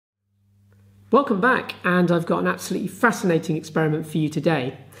Welcome back, and I've got an absolutely fascinating experiment for you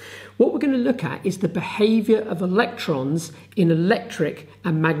today. What we're going to look at is the behaviour of electrons in electric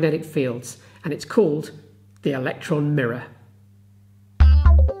and magnetic fields, and it's called the electron mirror.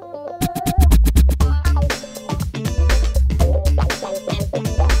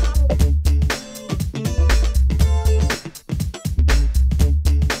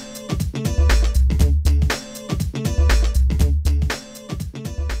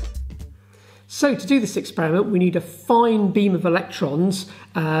 So to do this experiment, we need a fine beam of electrons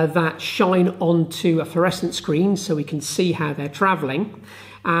that shine onto a fluorescent screen so we can see how they're travelling.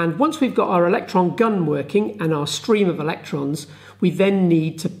 And once we've got our electron gun working and our stream of electrons, we then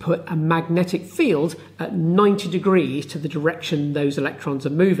need to put a magnetic field at 90 degrees to the direction those electrons are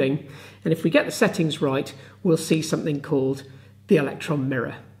moving. And if we get the settings right, we'll see something called the electron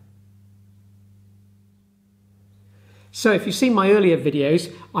mirror. So if you've seen my earlier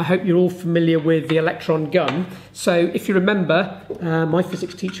videos, I hope you're all familiar with the electron gun. So if you remember, my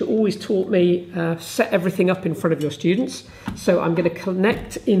physics teacher always taught me set everything up in front of your students. So I'm going to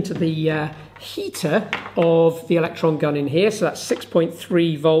connect into the heater of the electron gun in here. So that's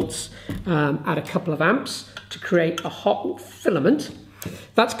 6.3 volts at a couple of amps to create a hot filament.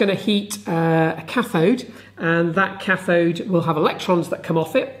 That's going to heat a cathode, and that cathode will have electrons that come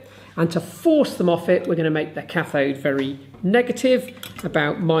off it. And to force them off it, we're going to make the cathode very negative,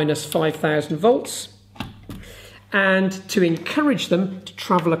 about minus 5,000 volts. And to encourage them to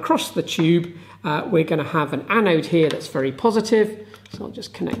travel across the tube, we're going to have an anode here that's very positive. So I'll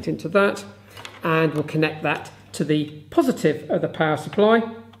just connect into that. And we'll connect that to the positive of the power supply.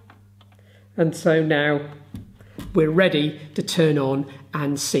 And so now we're ready to turn on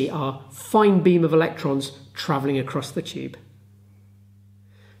and see our fine beam of electrons traveling across the tube.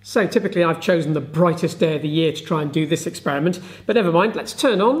 So typically I've chosen the brightest day of the year to try and do this experiment, but never mind, let's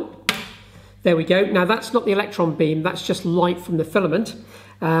turn on. There we go. Now that's not the electron beam, that's just light from the filament.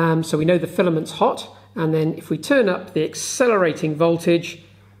 So we know the filament's hot, and then if we turn up the accelerating voltage,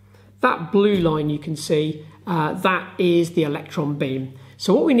 that blue line you can see, that is the electron beam.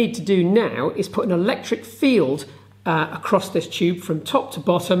 So what we need to do now is put an electric field across this tube from top to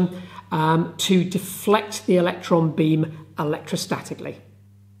bottom to deflect the electron beam electrostatically.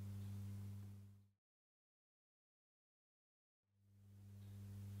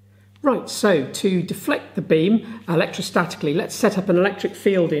 Right, so to deflect the beam electrostatically, let's set up an electric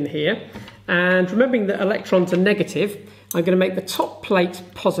field in here. And remembering that electrons are negative, I'm going to make the top plate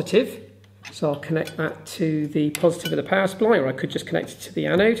positive. So I'll connect that to the positive of the power supply, or I could just connect it to the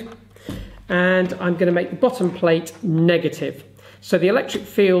anode. And I'm going to make the bottom plate negative. So the electric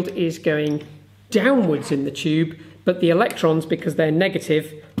field is going downwards in the tube, but the electrons, because they're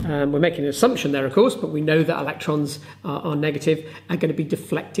negative, we're making an assumption there, of course, but we know that electrons are negative, are going to be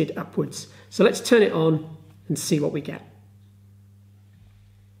deflected upwards. So let's turn it on and see what we get.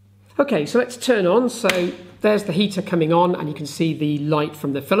 Okay, so let's turn on. So there's the heater coming on, and you can see the light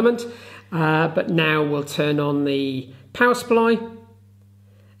from the filament. But now we'll turn on the power supply.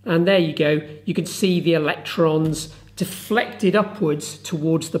 And there you go. You can see the electrons deflected upwards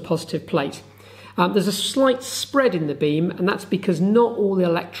towards the positive plate. There's a slight spread in the beam, and that's because not all the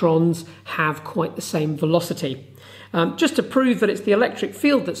electrons have quite the same velocity. Just to prove that it's the electric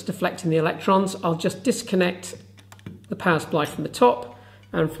field that's deflecting the electrons, I'll just disconnect the power supply from the top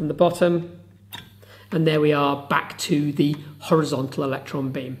and from the bottom, and there we are, back to the horizontal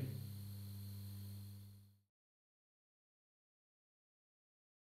electron beam.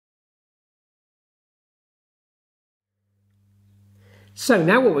 So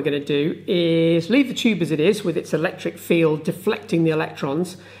now what we're going to do is leave the tube as it is with its electric field deflecting the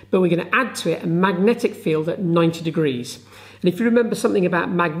electrons, but we're going to add to it a magnetic field at 90 degrees. And if you remember something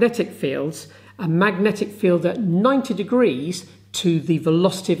about magnetic fields, a magnetic field at 90 degrees to the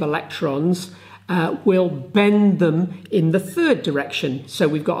velocity of electrons will bend them in the third direction. So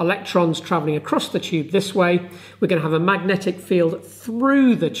we've got electrons traveling across the tube this way. We're going to have a magnetic field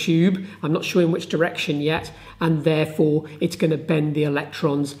through the tube. I'm not sure in which direction yet, and therefore it's going to bend the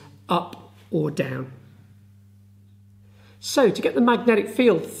electrons up or down. So to get the magnetic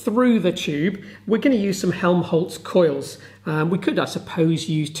field through the tube, we're going to use some Helmholtz coils. We could, I suppose,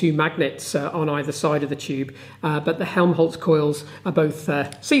 use two magnets on either side of the tube, but the Helmholtz coils are both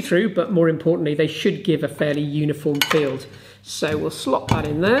see-through, but more importantly, they should give a fairly uniform field. So we'll slot that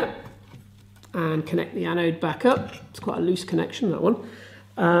in there and connect the anode back up. It's quite a loose connection, that one.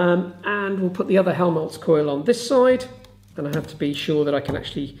 And we'll put the other Helmholtz coil on this side, and I have to be sure that I can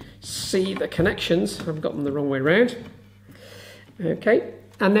actually see the connections. I've got them the wrong way around. Okay,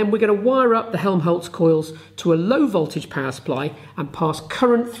 And then we're going to wire up the Helmholtz coils to a low voltage power supply and pass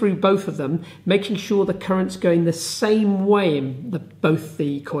current through both of them, making sure the current's going the same way in both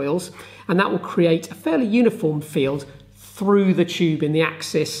the coils, and that will create a fairly uniform field through the tube in the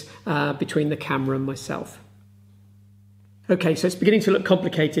axis between the camera and myself. Okay, so it's beginning to look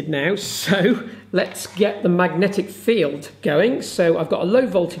complicated now, so let's get the magnetic field going. So I've got a low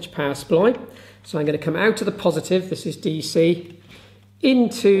voltage power supply, so I'm going to come out of the positive, this is DC,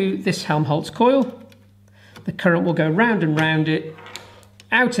 into this Helmholtz coil. The current will go round and round it,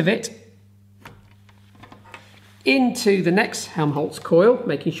 out of it, into the next Helmholtz coil,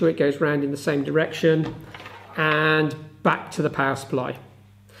 making sure it goes round in the same direction, and back to the power supply.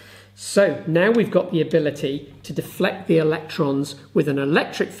 So now we've got the ability to deflect the electrons with an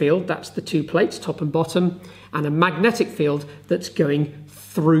electric field, that's the two plates, top and bottom, and a magnetic field that's going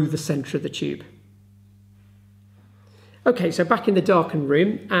through the centre of the tube. Okay, so back in the darkened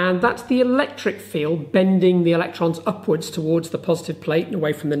room, and that's the electric field bending the electrons upwards towards the positive plate and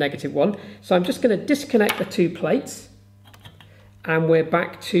away from the negative one. So I'm just going to disconnect the two plates, and we're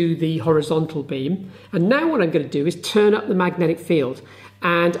back to the horizontal beam. And now what I'm going to do is turn up the magnetic field.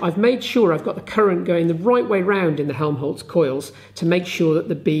 And I've made sure I've got the current going the right way round in the Helmholtz coils to make sure that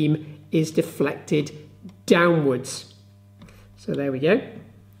the beam is deflected downwards. So there we go.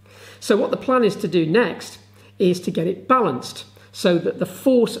 So what the plan is to do next is to get it balanced so that the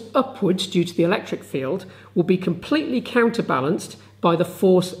force upwards due to the electric field will be completely counterbalanced by the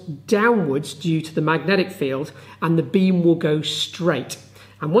force downwards due to the magnetic field, and the beam will go straight.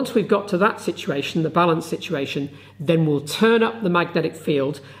 And once we've got to that situation, the balance situation, then we'll turn up the magnetic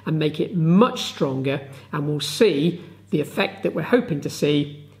field and make it much stronger, and we'll see the effect that we're hoping to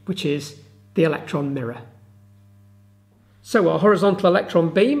see, which is the electron mirror. So our horizontal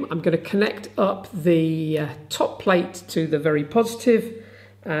electron beam, I'm going to connect up the top plate to the very positive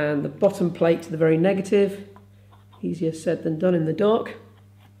and the bottom plate to the very negative. Easier said than done in the dark.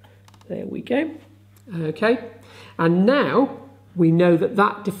 There we go. Okay, and now we know that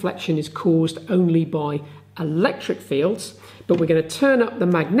that deflection is caused only by electric fields, but we're going to turn up the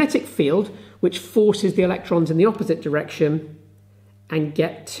magnetic field, which forces the electrons in the opposite direction, and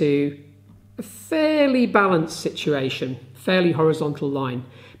get to a fairly balanced situation, fairly horizontal line.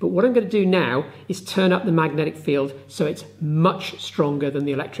 But what I'm going to do now is turn up the magnetic field so it's much stronger than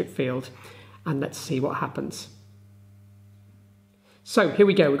the electric field, and let's see what happens. So here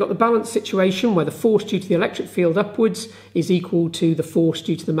we go, we've got the balanced situation where the force due to the electric field upwards is equal to the force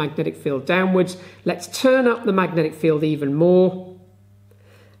due to the magnetic field downwards. Let's turn up the magnetic field even more.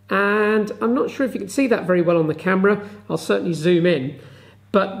 And I'm not sure if you can see that very well on the camera, I'll certainly zoom in.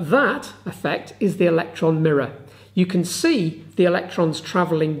 But that effect is the electron mirror. You can see the electrons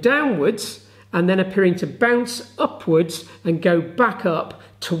travelling downwards and then appearing to bounce upwards and go back up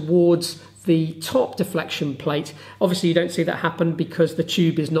towards the top deflection plate. Obviously you don't see that happen because the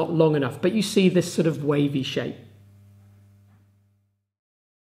tube is not long enough, but you see this sort of wavy shape.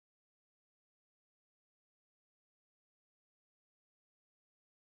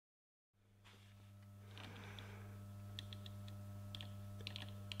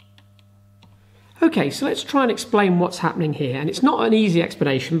 Okay, so let's try and explain what's happening here. And it's not an easy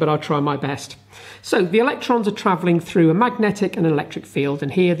explanation, but I'll try my best. So the electrons are travelling through a magnetic and an electric field,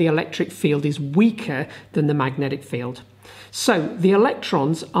 and here the electric field is weaker than the magnetic field. So the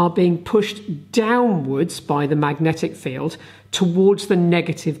electrons are being pushed downwards by the magnetic field towards the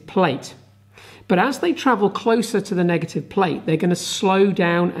negative plate. But as they travel closer to the negative plate, they're going to slow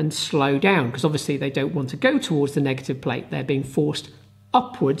down, because obviously they don't want to go towards the negative plate. They're being forced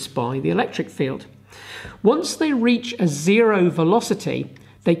upwards by the electric field. Once they reach a zero velocity,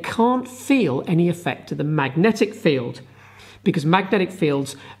 they can't feel any effect of the magnetic field, because magnetic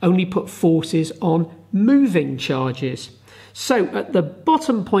fields only put forces on moving charges. So at the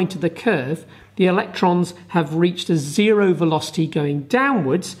bottom point of the curve, the electrons have reached a zero velocity going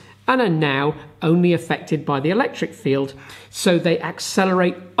downwards and are now only affected by the electric field, so they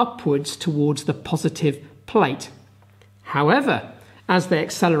accelerate upwards towards the positive plate. However, as they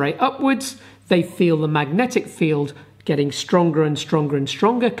accelerate upwards, they feel the magnetic field getting stronger and stronger and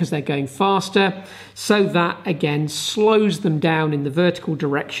stronger because they're going faster. So that again slows them down in the vertical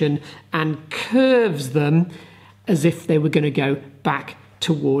direction and curves them as if they were going to go back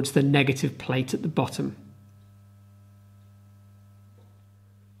towards the negative plate at the bottom.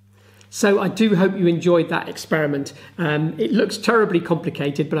 So I do hope you enjoyed that experiment. It looks terribly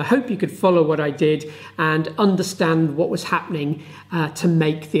complicated, but I hope you could follow what I did and understand what was happening to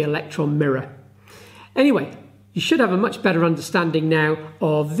make the electron mirror. Anyway, You should have a much better understanding now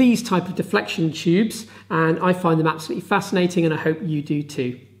of these type of deflection tubes, and I find them absolutely fascinating, and I hope you do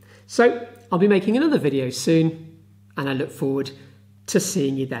too. So I'll be making another video soon, and I look forward to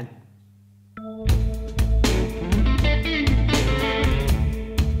seeing you then.